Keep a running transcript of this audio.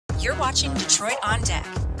You're watching Detroit on Deck.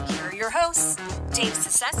 Here are your hosts, Dave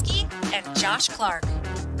Cesefsle and Josh Clark.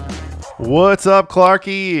 What's up,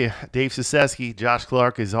 Clarky? Dave Cesefsle, Josh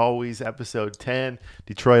Clark, as always, episode 10,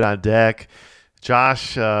 Detroit on Deck.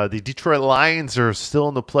 Josh, the Detroit Lions are still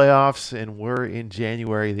in the playoffs, and we're in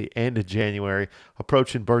January, the end of January,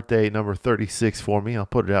 approaching birthday number 36 for me. I'll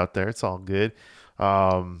put it out there. It's all good.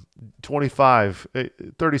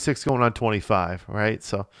 36 going on 25, right?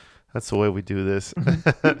 So that's the way we do this.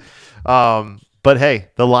 But hey,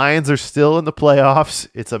 the Lions are still in the playoffs.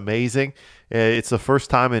 It's amazing. It's the first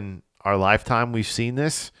time in our lifetime we've seen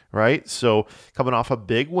this, right? So coming off a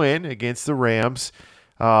big win against the Rams,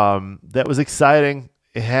 that was exciting.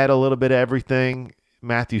 It had a little bit of everything.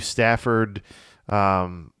 Matthew Stafford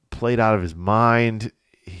played out of his mind.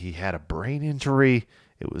 He had a brain injury.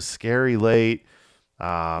 It was scary late.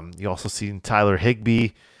 You also seen Tyler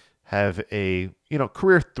Higbee have a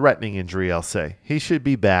career-threatening injury. I'll say he should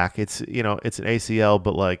be back. It's an ACL,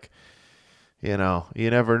 but you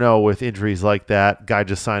never know with injuries like that. Guy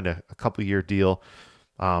just signed a couple-year deal.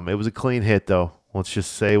 It was a clean hit, though. Let's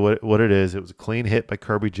just say what it is. It was a clean hit by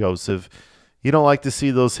Kirby Joseph. You don't like to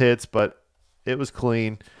see those hits, but it was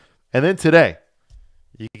clean. And then today,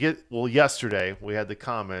 yesterday we had the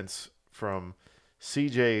comments from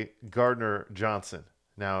C.J. Gardner-Johnson.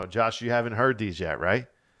 Now, Josh, you haven't heard these yet, right?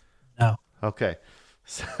 No. Okay.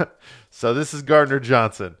 So this is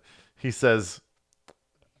Gardner-Johnson. He says,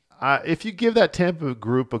 if you give that Tampa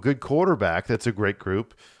group a good quarterback, that's a great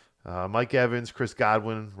group. Mike Evans, Chris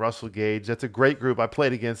Godwin, Russell Gage, that's a great group. I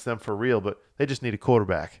played against them for real, but they just need a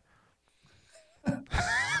quarterback.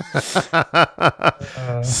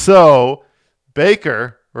 So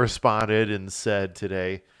Baker responded and said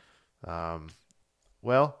today,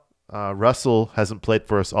 Russell hasn't played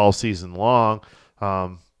for us all season long,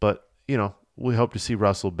 but, we hope to see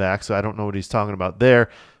Russell back, so I don't know what he's talking about there.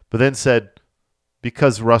 But then said,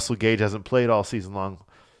 because Russell Gage hasn't played all season long,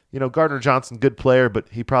 Gardner-Johnson, good player, but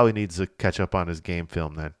he probably needs to catch up on his game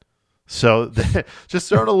film then. So just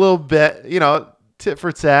throwing a little bit, tit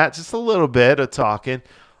for tat, just a little bit of talking.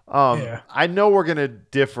 I know we're going to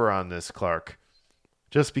differ on this, Clark,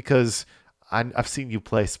 just because I've seen you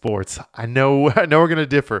play sports. I know we're going to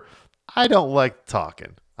differ. I don't like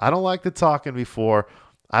talking. I don't like the talking before.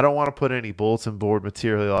 I don't want to put any bulletin board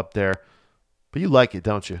material up there, but you like it,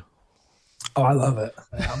 don't you? Oh, I love it.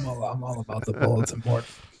 I'm all about the bulletin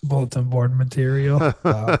board material.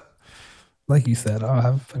 Like you said,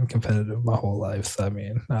 I've been competitive my whole life. So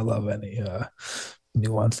I love any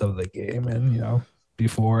nuance of the game, and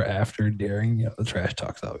before, after, during, the trash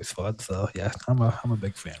talk's always fun. So yeah, I'm a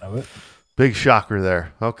big fan of it. Big shocker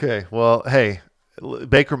there. Okay, well, hey,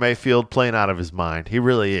 Baker Mayfield playing out of his mind. He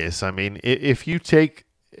really is.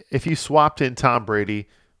 If you swapped in Tom Brady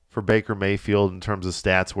for Baker Mayfield in terms of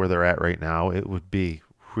stats where they're at right now, it would be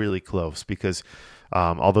really close because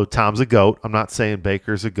although Tom's a GOAT, I'm not saying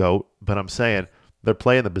Baker's a GOAT, but I'm saying they're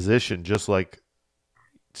playing the position just like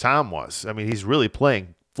Tom was. He's really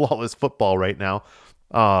playing flawless football right now,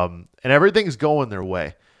 and everything's going their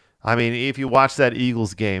way. If you watch that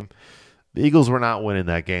Eagles game, the Eagles were not winning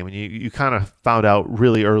that game, and you kind of found out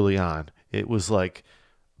really early on. It was like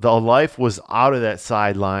the life was out of that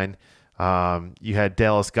sideline. You had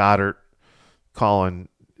Dallas Goedert calling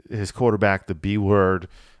his quarterback the B word,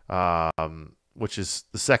 which is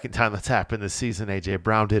the second time that's happened this season. A.J.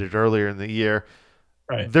 Brown did it earlier in the year.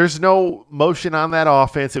 Right. There's no motion on that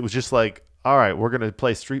offense. It was just like, all right, we're going to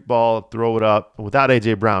play street ball, throw it up. Without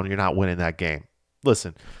A.J. Brown, you're not winning that game.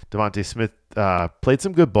 Listen, Devontae Smith played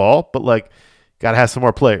some good ball, but got to have some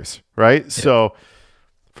more players, right? Yeah. So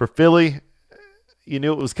for Philly, you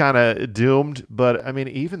knew it was kind of doomed, but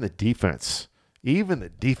even the defense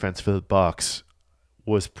for the Bucs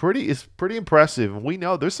is pretty impressive. And we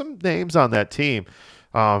know there's some names on that team.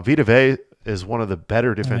 Vita Vea is one of the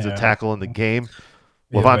better defensive tackle in the game.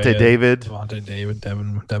 Devin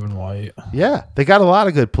White. Yeah, they got a lot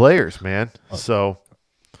of good players, man. So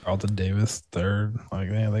Carlton Davis, third.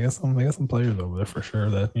 They got some players over there for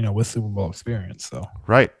sure that with Super Bowl experience. So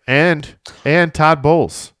right, and Todd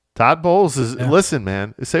Bowles. Todd Bowles is listen,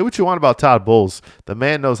 man. Say what you want about Todd Bowles. The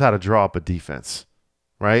man knows how to draw up a defense,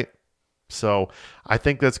 right? So I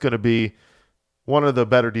think that's going to be one of the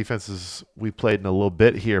better defenses we played in a little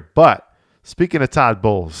bit here. But speaking of Todd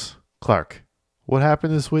Bowles, Clark, what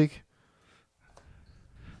happened this week?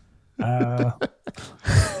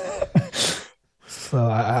 So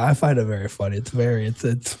I find it very funny.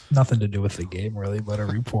 It's nothing to do with the game really, but a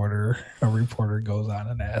reporter goes on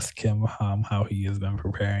and asks him how he has been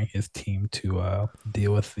preparing his team to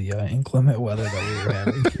deal with the inclement weather that we were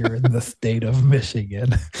having here in the state of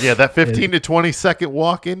Michigan. Yeah, that 15 to 20-second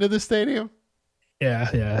walk into the stadium.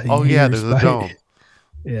 Yeah. Oh yeah, there's a dome.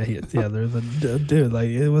 Yeah, there's a dude. Like,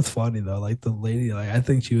 it was funny though. Like, the lady, like, I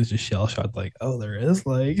think she was just shell shocked. Like, oh, there is,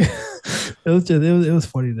 like, it was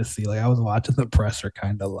funny to see. Like, I was watching the presser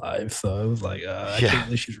kind of live, so it was like, I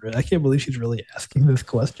can't believe she's really asking this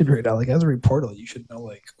question right now. Like, as a reporter, you should know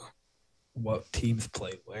like what teams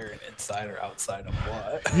play where and inside or outside of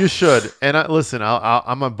what. You should. And listen,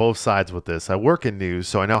 I'm on both sides with this. I work in news,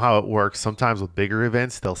 so I know how it works. Sometimes with bigger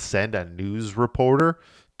events, they'll send a news reporter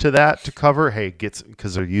to cover,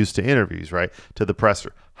 because they're used to interviews, right, to the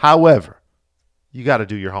presser. However, you got to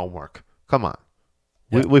do your homework. Come on.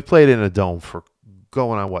 Yeah. We played in a dome for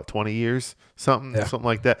going on, 20 years? Something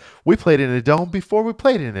like that. We played in a dome before we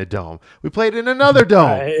played in a dome. We played in another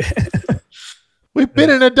dome. Right. We've been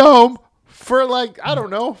in a dome for, like, I don't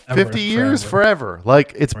know, 50 years, forever.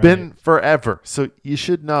 Like, it's been forever. So you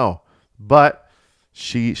should know. But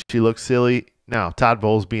she looks silly. Now, Todd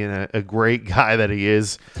Bowles, being a great guy that he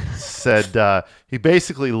is, said he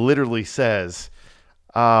basically literally says,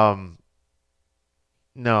 no,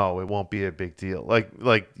 it won't be a big deal.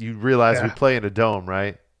 Like you realize we play in a dome,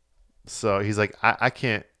 right? So he's like, I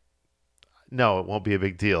can't. No, it won't be a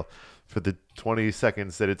big deal for the 20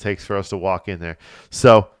 seconds that it takes for us to walk in there.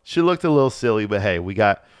 So she looked a little silly, but hey, we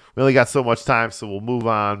only got so much time, so we'll move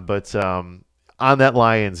on. But on that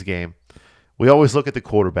Lions game, we always look at the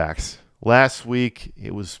quarterbacks. Last week,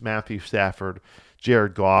 it was Matthew Stafford,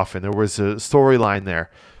 Jared Goff, and there was a storyline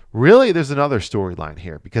there. Really, there's another storyline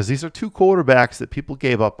here because these are two quarterbacks that people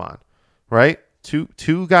gave up on, right?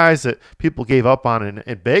 Two guys that people gave up on,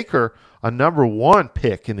 and Baker, a number one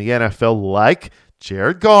pick in the NFL, like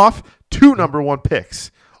Jared Goff, two number one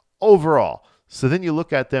picks overall. So then you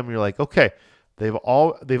look at them and you're like, okay, they've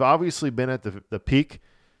obviously been at the peak.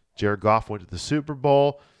 Jared Goff went to the Super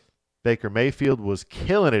Bowl. Baker Mayfield was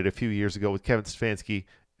killing it a few years ago with Kevin Stefanski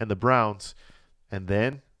and the Browns, and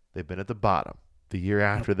then they've been at the bottom. The year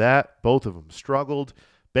after that, both of them struggled.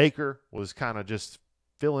 Baker was kind of just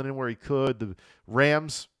filling in where he could. The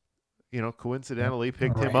Rams, coincidentally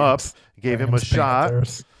picked him up, gave him a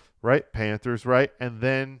shot. Right? Panthers, right? And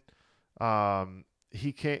then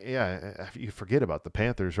he came – you forget about the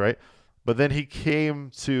Panthers, right? But then he came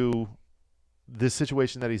to this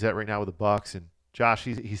situation that he's at right now with the Bucs, and Josh,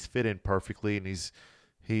 he's fit in perfectly, and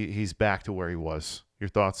he's back to where he was. Your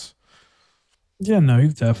thoughts? Yeah, no,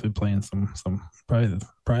 he's definitely playing some probably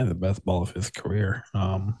the best ball of his career.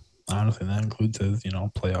 Honestly, that includes his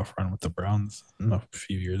playoff run with the Browns a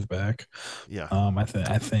few years back. Yeah. I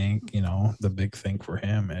think the big thing for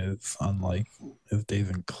him is, unlike his days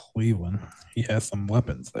in Cleveland, he has some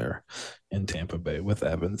weapons there in Tampa Bay with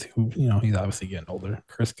Evans, who he's obviously getting older.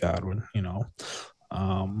 Chris Godwin,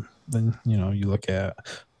 Then you look at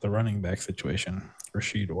the running back situation.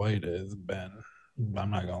 Rashid White has been,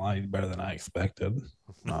 I'm not gonna lie, he's better than I expected.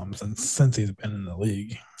 Since he's been in the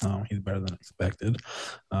league, he's better than expected.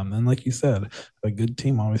 And like you said, a good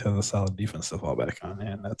team always has a solid defense to fall back on,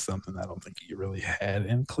 and that's something I don't think you really had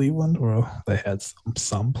in Cleveland, where they had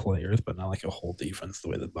some players, but not like a whole defense the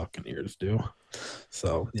way the Buccaneers do.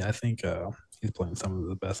 So yeah, I think he's playing some of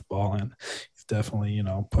the best ball, and he's definitely,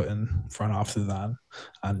 putting front offices on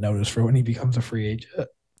notice for when he becomes a free agent.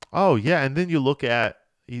 Oh yeah, and then you look at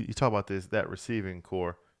you talk about that receiving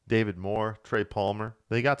core: David Moore, Trey Palmer.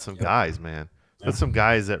 They got some guys, man. Got some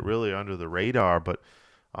guys that really are under the radar, but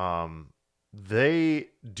they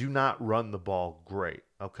do not run the ball great.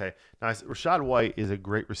 Okay, now Rashad White is a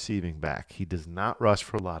great receiving back. He does not rush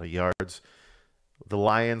for a lot of yards. The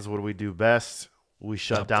Lions, what do we do best? We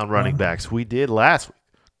shut down running backs. We did last week.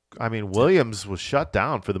 I mean, Williams was shut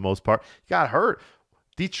down for the most part. He got hurt.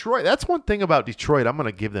 Detroit, that's one thing about Detroit I'm going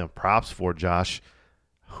to give them props for, Josh.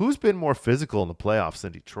 Who's been more physical in the playoffs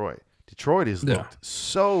than Detroit? Detroit has looked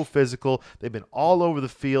so physical. They've been all over the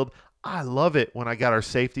field. I love it when I got our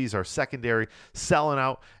safeties, our secondary, selling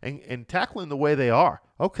out and tackling the way they are.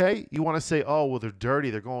 Okay, you want to say, oh, well, they're dirty,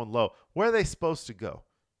 they're going low. Where are they supposed to go?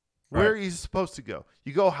 Where are you supposed to go?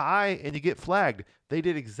 You go high and you get flagged. They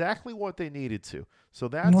did exactly what they needed to. So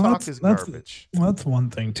that talk is garbage. That's one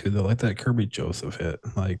thing too, though. Like that Kirby Joseph hit.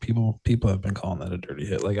 Like people have been calling that a dirty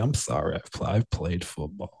hit. Like, I'm sorry, I've played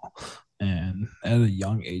football, And at a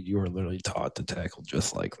young age, you were literally taught to tackle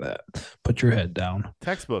just like that. Put your head down,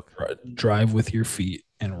 Textbook. drive with your feet,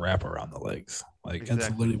 and wrap around the legs. Like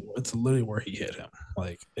Exactly. it's literally where he hit him.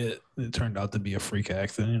 Like it turned out to be a freak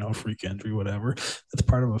accident, freak injury, whatever. It's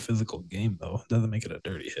part of a physical game, though. It doesn't make it a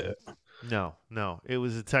dirty hit. No. It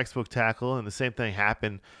was a textbook tackle, and the same thing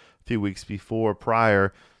happened a few weeks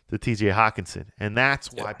prior to T.J. Hawkinson. And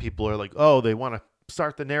that's why people are like, oh, they want to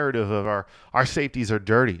start the narrative of our safeties are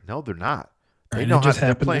dirty. No, they're not. They know how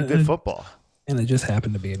they're playing good football. And it just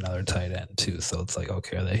happened to be another tight end, too. So it's like,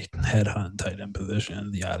 okay, are they headhunt tight end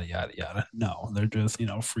position, yada, yada, yada. No, they're just,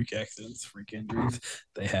 freak accidents, freak injuries.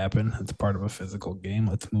 They happen. It's part of a physical game.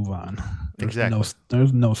 Let's move on.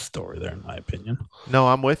 There's no story there, in my opinion. No,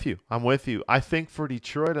 I'm with you. I think for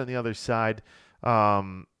Detroit on the other side,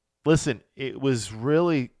 listen, it was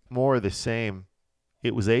really more of the same.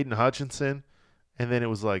 It was Aiden Hutchinson. And then it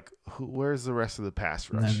was like, where's the rest of the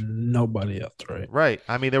pass rush? And nobody else, right? Right.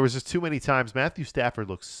 I mean, there was just too many times. Matthew Stafford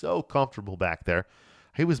looked so comfortable back there.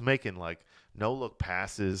 He was making like no-look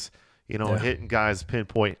passes, hitting guys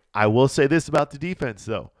pinpoint. I will say this about the defense,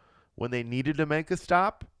 though. When they needed to make a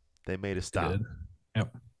stop, they made a stop.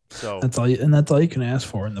 Yep. So that's all you can ask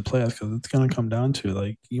for in the playoffs, because it's going to come down to,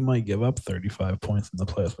 like, you might give up 35 points in the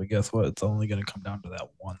playoffs, but guess what? It's only going to come down to that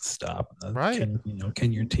one stop. Right.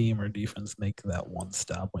 Can your team or defense make that one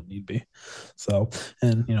stop when need be? So,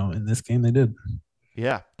 and in this game they did.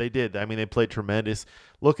 Yeah, they did. I mean, they played tremendous.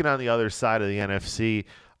 Looking on the other side of the NFC,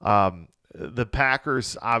 the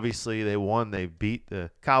Packers, obviously, they won. They beat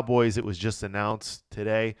the Cowboys. It was just announced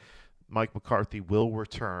today. Mike McCarthy will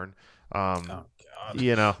return. God.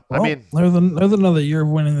 Well, I mean, there's another year of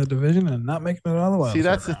winning the division and not making it out of the wild. See,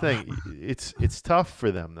 that's the thing. It's tough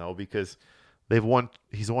for them, though, because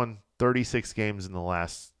he's won 36 games in the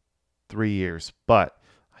last 3 years, but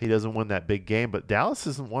he doesn't win that big game. But Dallas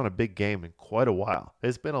hasn't won a big game in quite a while.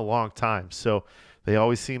 It's been a long time. So they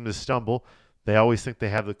always seem to stumble. They always think they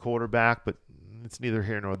have the quarterback, but it's neither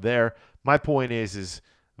here nor there. My point is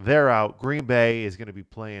they're out. Green Bay is going to be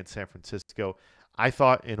playing San Francisco. I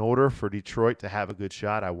thought in order for Detroit to have a good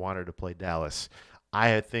shot, I wanted to play Dallas.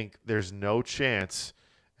 I think there's no chance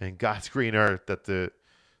in God's green earth that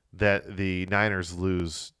the Niners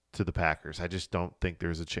lose to the Packers. I just don't think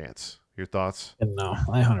there's a chance. Your thoughts? No,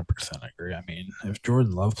 I 100% agree. I mean, if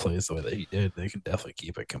Jordan Love plays the way that he did, they can definitely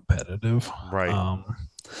keep it competitive. Right.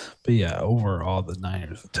 But yeah, overall, the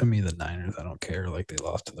Niners, I don't care. Like, they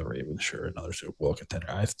lost to the Ravens, sure, another Super Bowl contender.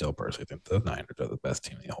 I still personally think the Niners are the best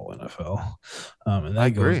team in the whole NFL. And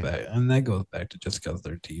that goes back to just because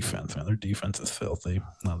their defense, man. Their defense is filthy.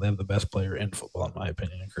 They have the best player in football, in my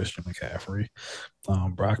opinion, Christian McCaffrey.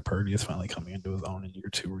 Brock Purdy is finally coming into his own in year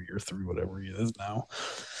 2 or year 3, whatever he is now.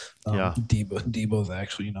 Debo's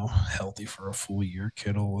actually, healthy for a full year.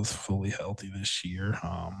 Kittle was fully healthy this year.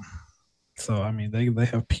 So, I mean, they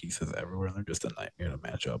have pieces everywhere, and they're just a nightmare to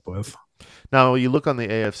match up with. Now, you look on the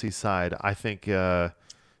AFC side, I think on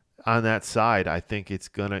that side, I think it's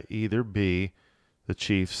going to either be the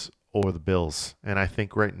Chiefs or the Bills. And I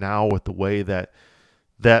think right now with the way that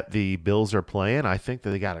the Bills are playing, I think that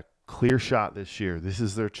they got a clear shot this year. This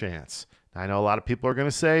is their chance. I know a lot of people are going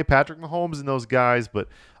to say Patrick Mahomes and those guys, but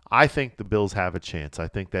I think the Bills have a chance. I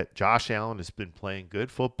think that Josh Allen has been playing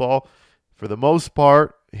good football. For the most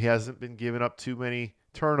part, he hasn't been giving up too many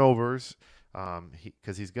turnovers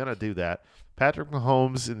because he's going to do that. Patrick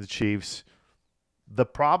Mahomes and the Chiefs, the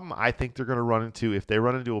problem I think they're going to run into, if they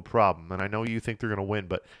run into a problem, and I know you think they're going to win,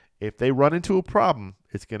 but if they run into a problem,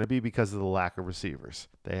 it's going to be because of the lack of receivers.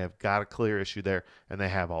 They have got a clear issue there, and they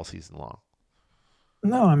have all season long.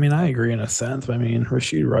 No, I mean, I agree in a sense. I mean,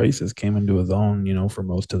 Rashid Rice has came into his own, for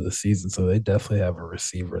most of the season, so they definitely have a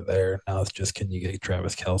receiver there. Now it's just, can you get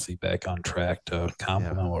Travis Kelce back on track to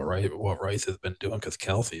complement what Rice has been doing? Because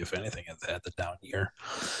Kelce, if anything, has had the down year.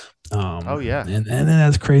 And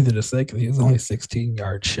that's crazy to say because he was only 16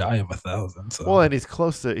 yards shy of 1,000. So and he's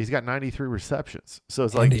close to. He's got 93 receptions. So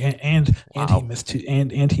it's like he missed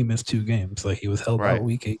two games. Like, he was held out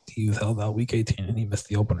week 8. He was held out week 18, and he missed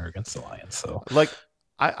the opener against the Lions. So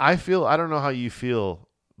I feel, I don't know how you feel,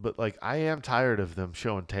 but like, I am tired of them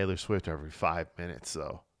showing Taylor Swift every 5 minutes.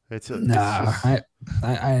 So I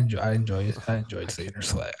enjoyed seeing her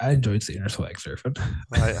swag. I enjoyed seeing her swag surfing.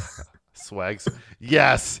 Swags,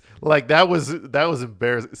 yes, like that was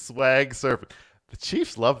embarrassing. Swag surfing. The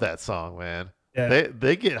Chiefs love that song, man. Yeah.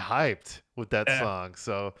 They get hyped with that song.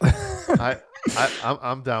 So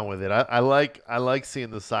I'm down with it. I like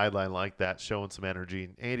seeing the sideline like that, showing some energy.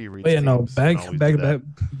 Andy But Reid's yeah, no, teams can always do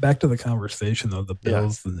that. back to the conversation though. The Yeah,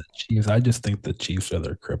 Bills and the Chiefs. I just think the Chiefs are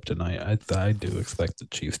their kryptonite. I do expect the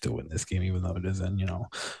Chiefs to win this game, even though it isn't,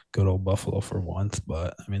 good old Buffalo for once.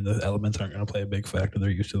 But I mean, the elements aren't going to play a big factor. They're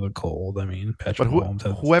used to the cold. I mean, but Patrick Mahomes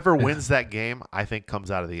has whoever yeah, wins that game, I think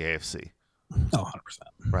comes out of the AFC, 100%,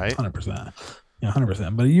 right? 100%. Yeah,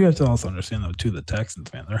 100%. But you have to also understand though, too, the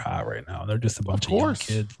Texans, man, they're hot right now. They're just a Of bunch of young course,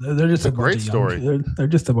 kids. They're just it's a a bunch great of young. story. They're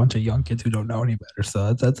just a bunch of young kids who don't know any better.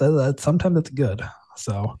 So that's sometimes that's good.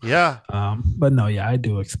 So, Yeah, but no, yeah, I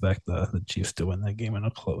do expect the Chiefs to win that game in a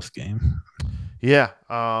close game. yeah.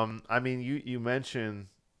 I mean, you mentioned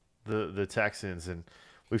the Texans, and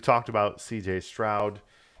we've talked about C.J. Stroud,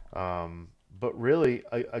 but really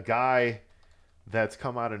a guy that's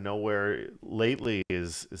come out of nowhere lately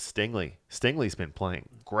is Stingley. Stingley's been playing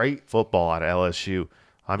great football at LSU.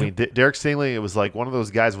 I mean, Derek Stingley, it was like one of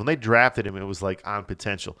those guys, when they drafted him, it was like on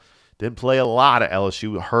potential. Didn't play a lot at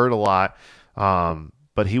LSU, hurt a lot,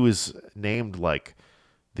 but he was named like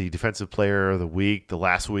the defensive player of the week, the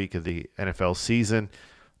last week of the NFL season.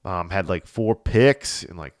 Had like 4 picks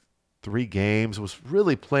in like 3 games, was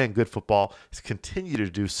really playing good football. He's continued to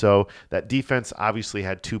do so. That defense obviously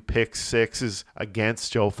had 2 pick sixes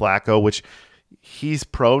against Joe Flacco, which he's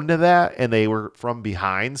prone to that, and they were from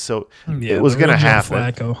behind, so Yeah, it was going to happen.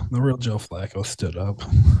 The real Joe Flacco stood up.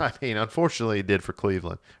 I mean, unfortunately, he did for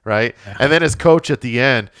Cleveland, right? Yeah. And then his coach at the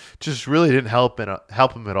end just really didn't help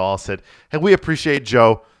him at all. Said, "Hey, we appreciate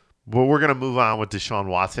Joe, but we're going to move on with Deshaun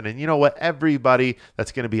Watson." And you know what? Everybody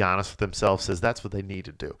that's going to be honest with themselves says that's what they need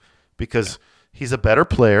to do, because he's a better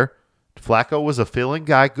player. Flacco was a filling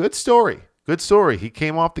guy. Good story. Good story. He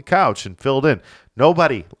came off the couch and filled in.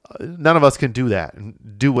 None of us can do that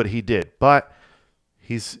and do what he did. But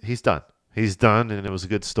he's done. He's done, and it was a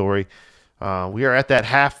good story. We are at that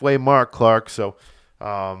halfway mark, Clark. So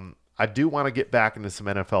I do want to get back into some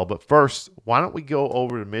NFL. But first, why don't we go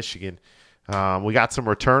over to Michigan? We got some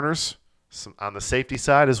returners on the safety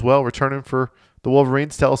side as well, returning for the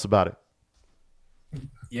Wolverines. Tell us about it.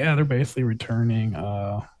 Yeah, they're basically returning.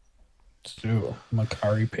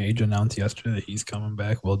 Makari Page announced yesterday that he's coming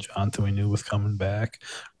back. Will Johnson, we knew, was coming back.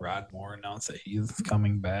 Rod Moore announced that he's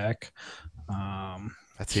coming back.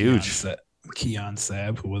 That's huge. Keon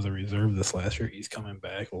Sabb, who was a reserve this last year, he's coming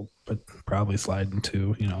back. Will probably slide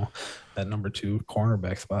into that number 2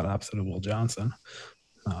 cornerback spot opposite of Will Johnson.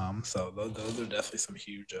 So those are definitely some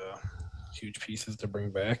huge pieces to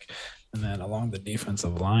bring back. And then along the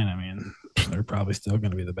defensive line, I mean, they're probably still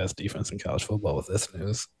going to be the best defense in college football with this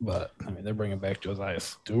news. But, I mean, they're bringing back Josiah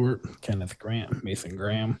Stewart, Kenneth Grant, Mason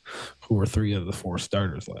Graham, who were 3 of the 4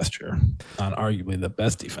 starters last year on arguably the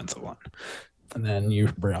best defensive line. And then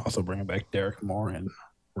you also bringing back Derek Moore and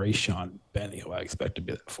Rayshon Benny, who I expect to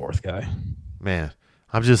be the 4th guy. Man,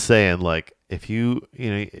 I'm just saying, like, if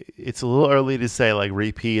it's a little early to say, like,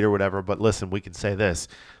 repeat or whatever, but listen, we can say this.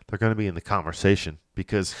 They're going to be in the conversation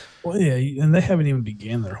because – Well, yeah, and they haven't even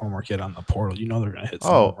began their homework yet on the portal. They're going to hit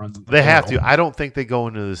some runs in the they portal. have to. I don't think they go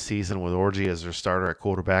into the season with Orji as their starter at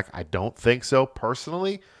quarterback. I don't think so,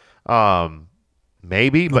 personally.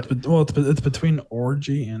 Maybe, but it's between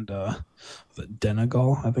Orji and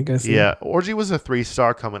Denegal, I think I see. Yeah, Orji was a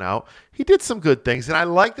 3-star coming out. He did some good things, and I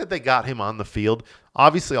like that they got him on the field.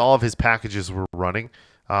 Obviously, all of his packages were running,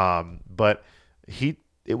 but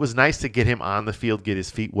it was nice to get him on the field, get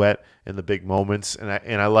his feet wet in the big moments, and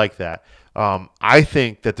I like that. I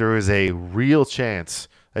think that there is a real chance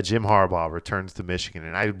that Jim Harbaugh returns to Michigan,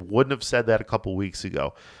 and I wouldn't have said that a couple weeks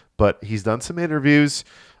ago, but he's done some interviews.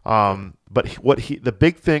 But the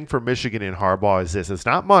big thing for Michigan and Harbaugh is this: it's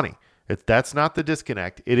not money. That's not the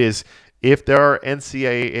disconnect. It is if there are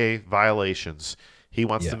NCAA violations, he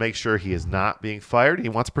wants to make sure he is not being fired. He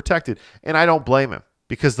wants protected, and I don't blame him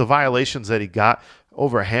because the violations that he got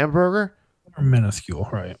over a hamburger are minuscule,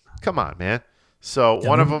 right? Come on, man. So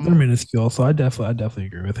one of them, they're minuscule. So I definitely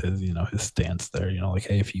agree with his stance there. Like,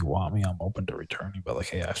 hey, if you want me, I'm open to returning. But like,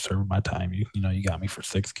 hey, I've served my time. You got me for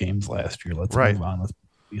 6 games last year. Let's move on. Let's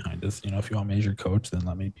behind us. If you want me as your coach, then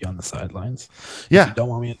let me be on the sidelines. Yeah. If you don't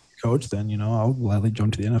want me as your coach, then I'll gladly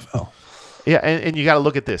jump to the NFL. Yeah, and you got to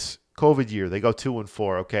look at this COVID year. They go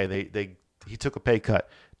 2-4. Okay, he took a pay cut.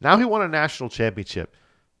 Now he won a national championship.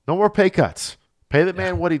 No more pay cuts. Pay the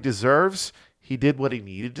man what he deserves. He did what he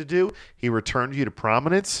needed to do. He returned you to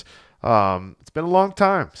prominence. It's been a long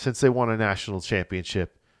time since they won a national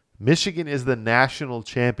championship. Michigan is the national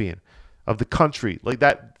champion of the country. Like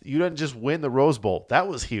that, you didn't just win the Rose Bowl. That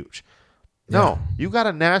was huge. No, you got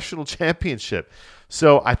a national championship.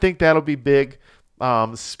 So I think that'll be big.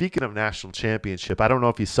 speaking of national championship, I don't know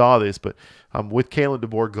if you saw this, but with Kalen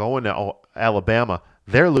DeBoer going to Alabama,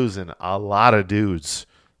 they're losing a lot of dudes.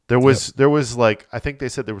 There was like, I think they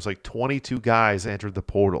said there was like 22 guys entered the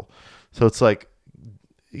portal. So it's like,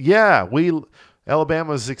 yeah,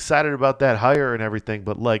 Alabama's excited about that hire and everything,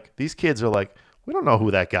 but like these kids are like, we don't know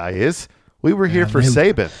who that guy is. We were here for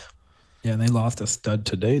Saban. Yeah, and they lost a stud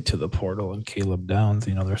today to the portal and Caleb Downs.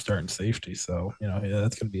 They're starting safety. So,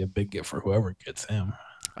 that's going to be a big get for whoever gets him.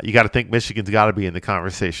 You got to think Michigan's got to be in the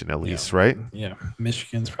conversation at least, right? Yeah,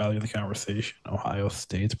 Michigan's probably in the conversation. Ohio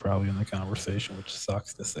State's probably in the conversation, which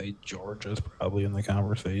sucks to say. Georgia's probably in the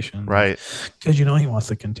conversation. Right. Because, he wants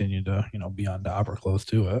to continue to, be on top or close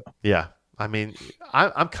to it. Yeah. I mean,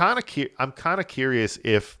 I'm kind of curious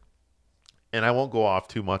if, and I won't go off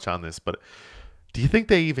too much on this, but do you think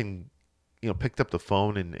they even picked up the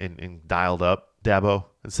phone and dialed up Dabo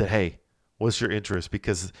and said, hey, what's your interest?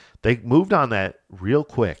 Because they moved on that real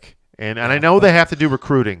quick. And I know they have to do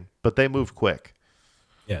recruiting, but they moved quick.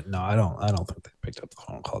 Yeah, no, I don't think they picked up the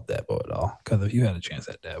phone and called Dabo at all. Because if you had a chance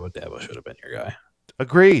at Dabo should have been your guy.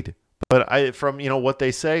 Agreed. But from what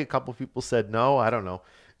they say, a couple of people said no. I don't know.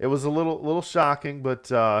 It was a little shocking, but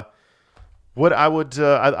what I would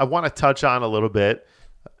I want to touch on a little bit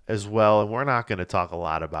as well, and we're not going to talk a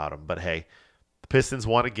lot about them, but hey, the Pistons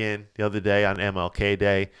won again the other day on MLK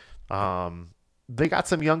Day. They got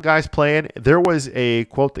some young guys playing. There was a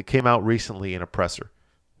quote that came out recently in a presser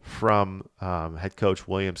from head coach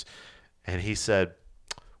Williams, and he said,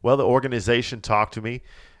 well, the organization talked to me,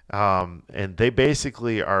 and they're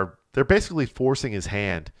basically forcing his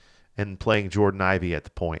hand and playing Jordan Ivey at the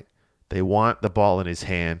point. They want the ball in his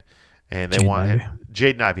hand, and they want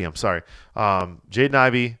Jaden Ivey. I'm sorry. Jaden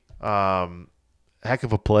Ivey, heck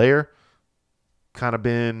of a player. Kind of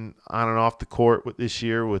been on and off the court this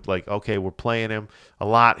year with like, okay, we're playing him a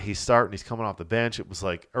lot. He's starting. He's coming off the bench. It was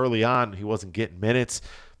like early on he wasn't getting minutes,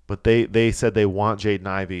 but they said they want Jaden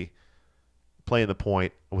Ivey playing the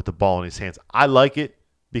point with the ball in his hands. I like it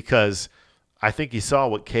because I think you saw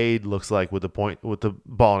what Cade looks like with the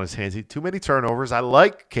ball in his hands. Too many turnovers. I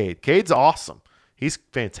like Cade. Cade's awesome. He's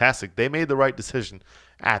fantastic. They made the right decision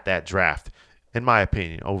at that draft, in my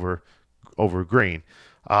opinion, over Green.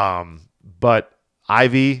 But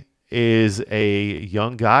Ivy is a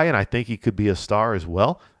young guy, and I think he could be a star as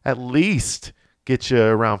well. At least get you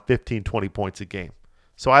around 15, 20 points a game.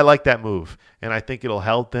 So I like that move, and I think it'll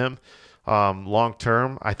help them long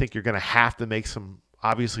term. I think you're going to have to make some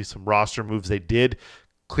roster moves. They did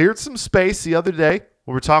cleared some space the other day.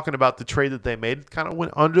 We were talking about the trade that they made. It kind of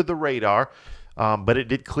went under the radar, but it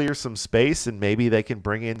did clear some space, and maybe they can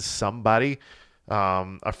bring in somebody,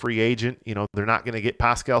 a free agent. They're not going to get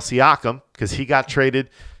Pascal Siakam because he got traded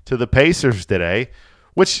to the Pacers today,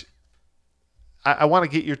 which I want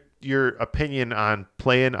to get your opinion on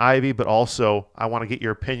playing Ivy, but also I want to get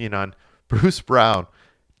your opinion on Bruce Brown.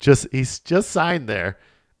 He's just signed there,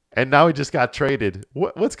 and now he just got traded.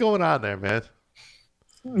 What's going on there, man?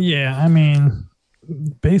 Yeah, I mean,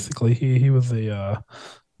 basically he was an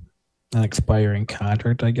expiring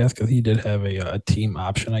contract, I guess, because he did have a team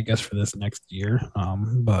option, I guess, for this next year.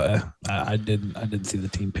 But I didn't see the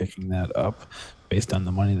team picking that up based on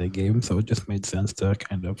the money they gave him, so it just made sense to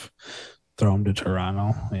kind of throw him to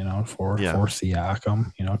Toronto, for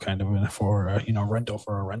Siakam, kind of for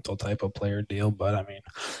a rental type of player deal. But I mean,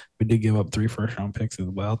 we did give up 3 first-round picks as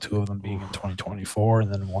well, 2 of them being in 2024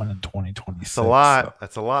 and then 1 in 2026. That's a lot. So.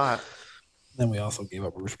 That's a lot. Then we also gave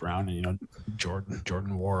up Bruce Brown and Jordan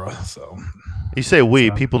Wara. So you say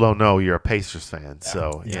people don't know you're a Pacers fan. Yeah,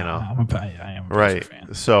 so I am a Pacers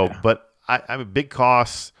fan. So, but I'm a big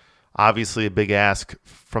cost, obviously a big ask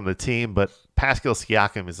from the team, but Pascal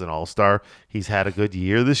Siakam is an all-star. He's had a good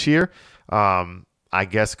year this year. I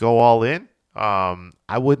guess go all in.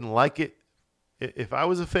 I wouldn't like it if I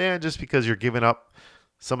was a fan just because you're giving up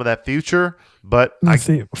some of that future. But I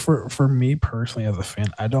see for me personally as a fan,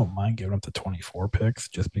 I don't mind giving up the 24 picks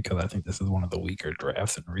just because I think this is one of the weaker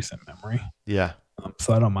drafts in recent memory. Yeah.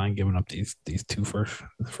 So I don't mind giving up these 2 first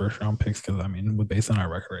round picks because I mean, based on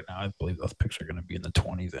our record right now, I believe those picks are going to be in the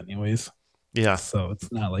 20s anyways. Yeah. So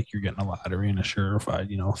it's not like you're getting a lottery and a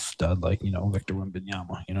surefire, stud like, Victor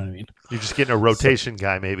Wembanyama. You know what I mean? You're just getting a rotation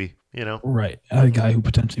guy, maybe, Right. A guy who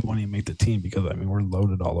potentially won't even make the team because, I mean, we're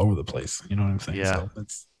loaded all over the place. You know what I'm saying? Yeah.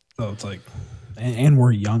 So it's like, and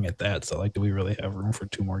we're young at that. So, like, do we really have room for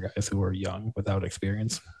 2 more guys who are young without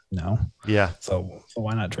experience? No. Yeah. So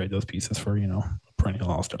why not trade those pieces for, a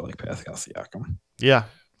perennial all-star like Pascal Siakam? Yeah.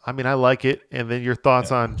 I mean, I like it. And then your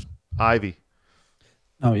thoughts on Ivy?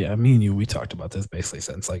 Oh, yeah. Me and you, we talked about this basically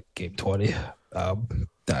since like game 20.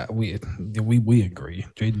 That we agree.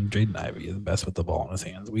 Jaden Ivey is best with the ball in his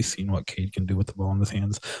hands. We've seen what Cade can do with the ball in his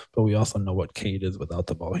hands, but we also know what Cade is without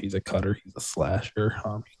the ball. He's a cutter. He's a slasher.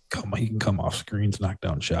 He can come off screens, knock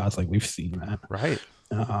down shots. Like we've seen that. Right.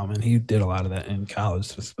 And he did a lot of that in college,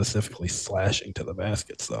 specifically slashing to the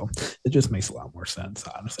basket. So it just makes a lot more sense,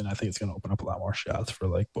 honestly. And I think it's going to open up a lot more shots for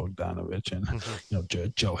like Bogdanovich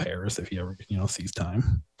and Joe Harris if he ever sees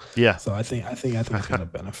time. Yeah. So I think it's going to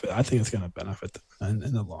benefit. I think it's going to benefit in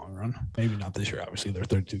the long run. Maybe not this year. Obviously, they're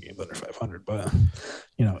 32 games under 500, but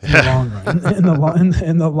in the long run,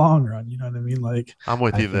 in the long run, you know what I mean? Like I'm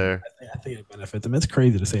with you there. I think it benefits them. It's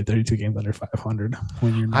crazy to say 32 games under 500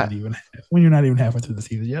 when you're not even halfway through the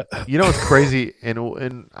season yet. You know what's crazy,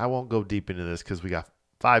 and I won't go deep into this because we got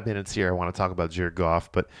 5 minutes here. I want to talk about Jared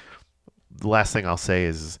Goff, but the last thing I'll say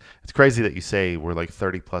is it's crazy that you say we're like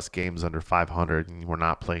 30-plus games under 500 and we're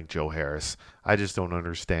not playing Joe Harris. I just don't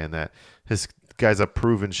understand that. This guy's a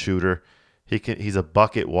proven shooter. He's a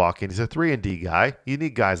bucket walking. He's a 3-and-D guy. You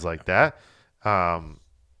need guys like that.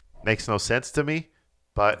 Makes no sense to me,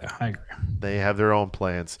 but yeah, I agree. They have their own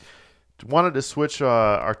plans. Wanted to switch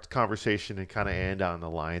our conversation and kind of end on the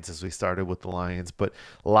Lions as we started with the Lions, but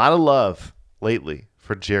a lot of love lately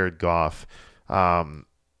for Jared Goff.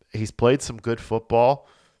 He's played some good football.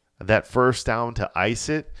 That first down to ice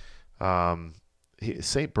it.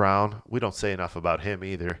 St. Brown, we don't say enough about him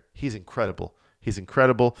either. He's incredible.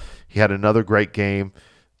 He had another great game.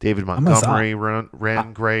 David Montgomery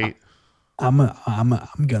ran great. I'm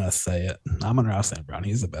gonna say it. Amon-Ra St. Brown.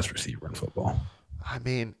 He's the best receiver in football. I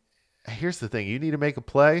mean, here's the thing. You need to make a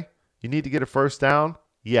play. You need to get a first down.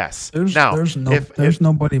 Yes. There's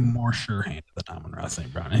nobody more sure-handed than Amon-Ra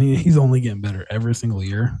St. Brown. And he's only getting better every single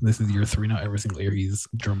year. This is year 3 now. Every single year he's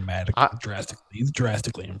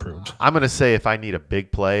drastically improved. I'm going to say if I need a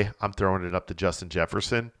big play, I'm throwing it up to Justin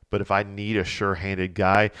Jefferson. But if I need a sure-handed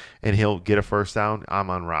guy and he'll get a first down,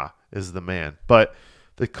 Amon-Ra is the man. But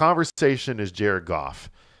the conversation is Jared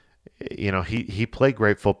Goff. He played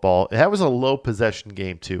great football. That was a low possession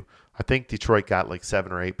game too. I think Detroit got like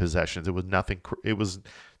 7 or 8 possessions. It was nothing. It was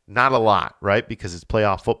not a lot, right? Because it's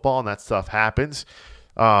playoff football and that stuff happens.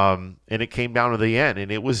 And it came down to the end,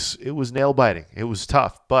 and it was nail biting. It was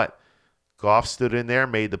tough, but Goff stood in there,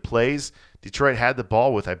 made the plays. Detroit had the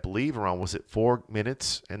ball with, I believe, around 4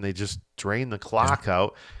 minutes, and they just drained the clock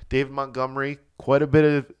out. David Montgomery, quite a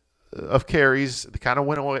bit of carries. They kind of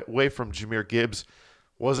went away from Jahmyr Gibbs.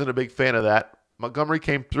 Wasn't a big fan of that. Montgomery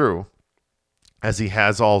came through, as he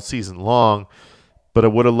has all season long, but I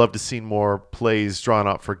would have loved to see more plays drawn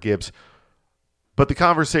up for Gibbs. But the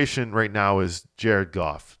conversation right now is Jared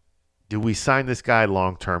Goff. Do we sign this guy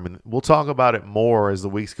long-term? And we'll talk about it more as the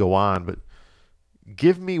weeks go on, but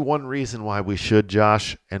give me one reason why we should,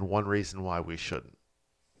 Josh, and one reason why we shouldn't.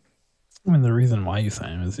 I mean, the reason why you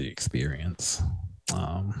sign him is the experience.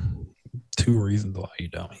 2 reasons why you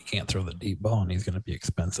don't. He can't throw the deep ball, and he's going to be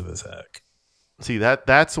expensive as heck. See,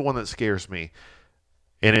 that's the one that scares me.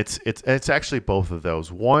 And it's actually both of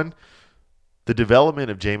those. One, the development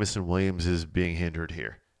of Jameson Williams is being hindered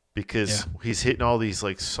here because he's hitting all these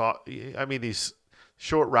these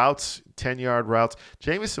short routes, 10-yard routes.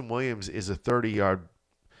 Jameson Williams is a 30-yard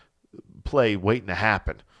play waiting to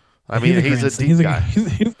happen. I mean, he's a deep guy.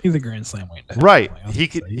 He's a grand slam waiting to happen. Right. Like,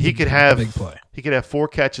 He could have big play. He could have 4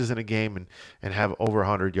 catches in a game and have over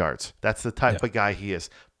 100 yards. That's the type of guy he is.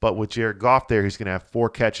 But with Jared Goff there, he's going to have 4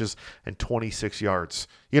 catches and 26 yards.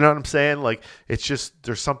 You know what I'm saying? Like, it's just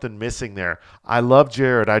there's something missing there. I love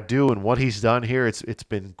Jared. I do. And what he's done here, it's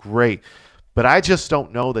been great. But I just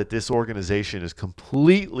don't know that this organization is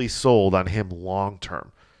completely sold on him long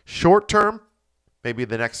term. Short term, maybe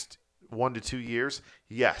the next 1 to 2 years,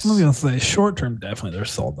 yes. I'm going to say short term, definitely they're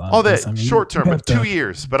sold on. Oh, that short term, but 2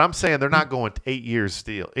 years. But I'm saying they're not going 8-year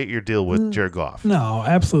deal with Jared Goff. No,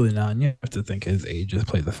 absolutely not. And you have to think his age has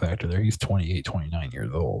played the factor there. He's 28, 29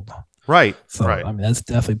 years old. Right. So, right. I mean, that's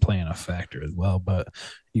definitely playing a factor as well. But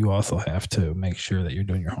you also have to make sure that you're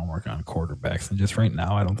doing your homework on quarterbacks. And just right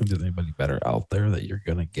now, I don't think there's anybody better out there that you're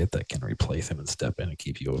going to get that can replace him and step in and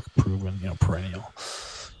keep you a proven, perennial,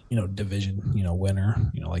 division,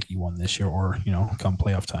 winner, like you won this year, or, come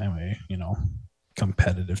playoff time,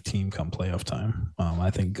 competitive team come playoff time. I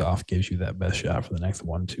think Goff gives you that best shot for the next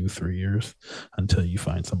 1, 2, 3 years until you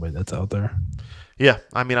find somebody that's out there. Yeah,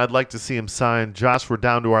 I mean, I'd like to see him sign. Josh, we're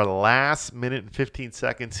down to our last minute and 15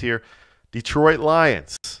 seconds here. Detroit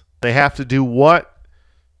Lions, they have to do what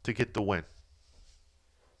to get the win?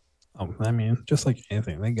 I mean, just like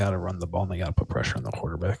anything, they got to run the ball and they got to put pressure on the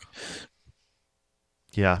quarterback.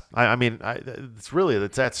 Yeah, I mean,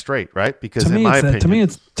 it's that straight, right? Because To in me, my it's that. opinion,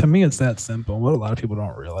 To me, it's that simple. What a lot of people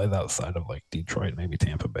don't realize outside of like Detroit, maybe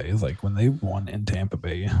Tampa Bay, is like when they won in Tampa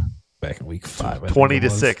Bay back in week 5, I think 20 it to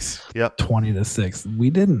was 6. Yep. 20-6. We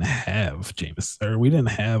didn't have James, or we didn't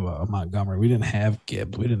have Montgomery. We didn't have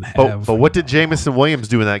Gibbs. We didn't have. But what did Jamison Williams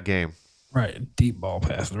do in that game? Right, deep ball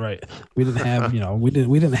passes. Right, we didn't have we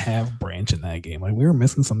didn't have Branch in that game. Like we were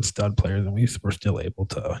missing some stud players, and we were still able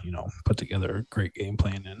to put together a great game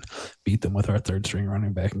plan and beat them with our third string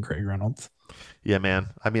running back and Craig Reynolds. Yeah, man.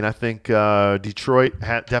 I mean, I think Detroit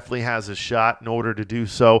definitely has a shot. In order to do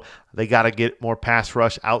so, they got to get more pass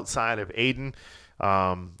rush outside of Aiden.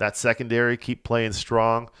 That secondary keep playing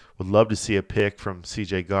strong. Would love to see a pick from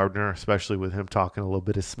C.J. Gardner, especially with him talking a little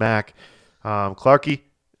bit of smack. Clarkie,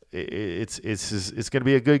 it's going to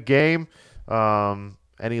be a good game.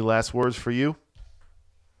 Any last words for you?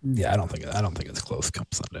 Yeah, I don't think it's close come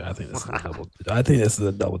Sunday. I think this is a double. I think this is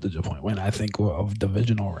a double-digit point win. I think of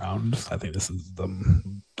divisional rounds. I think this is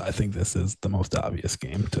the most obvious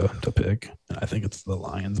game to pick, and I think it's the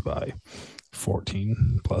Lions by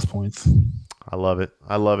 14 plus points. I love it.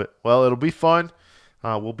 Well, it'll be fun.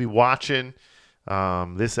 We'll be watching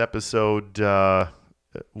this episode.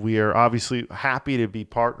 We are obviously happy to be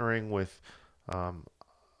partnering with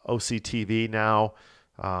OCTV now.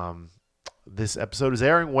 This episode is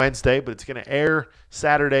airing Wednesday, but it's going to air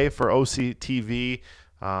Saturday for OCTV.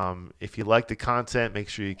 If you like the content, make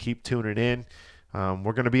sure you keep tuning in.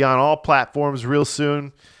 We're going to be on all platforms real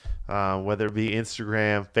soon, whether it be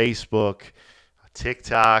Instagram, Facebook,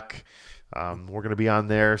 TikTok. We're going to be on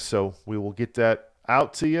there, so we will get that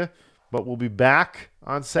out to you. But we'll be back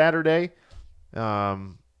on Saturday. We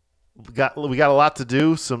got a lot to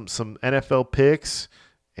do, some NFL picks.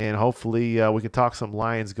 And hopefully we can talk some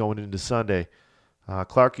Lions going into Sunday.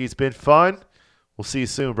 Clarkie, it's been fun. We'll see you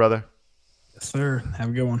soon, brother. Yes, sir. Have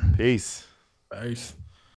a good one. Peace. Peace.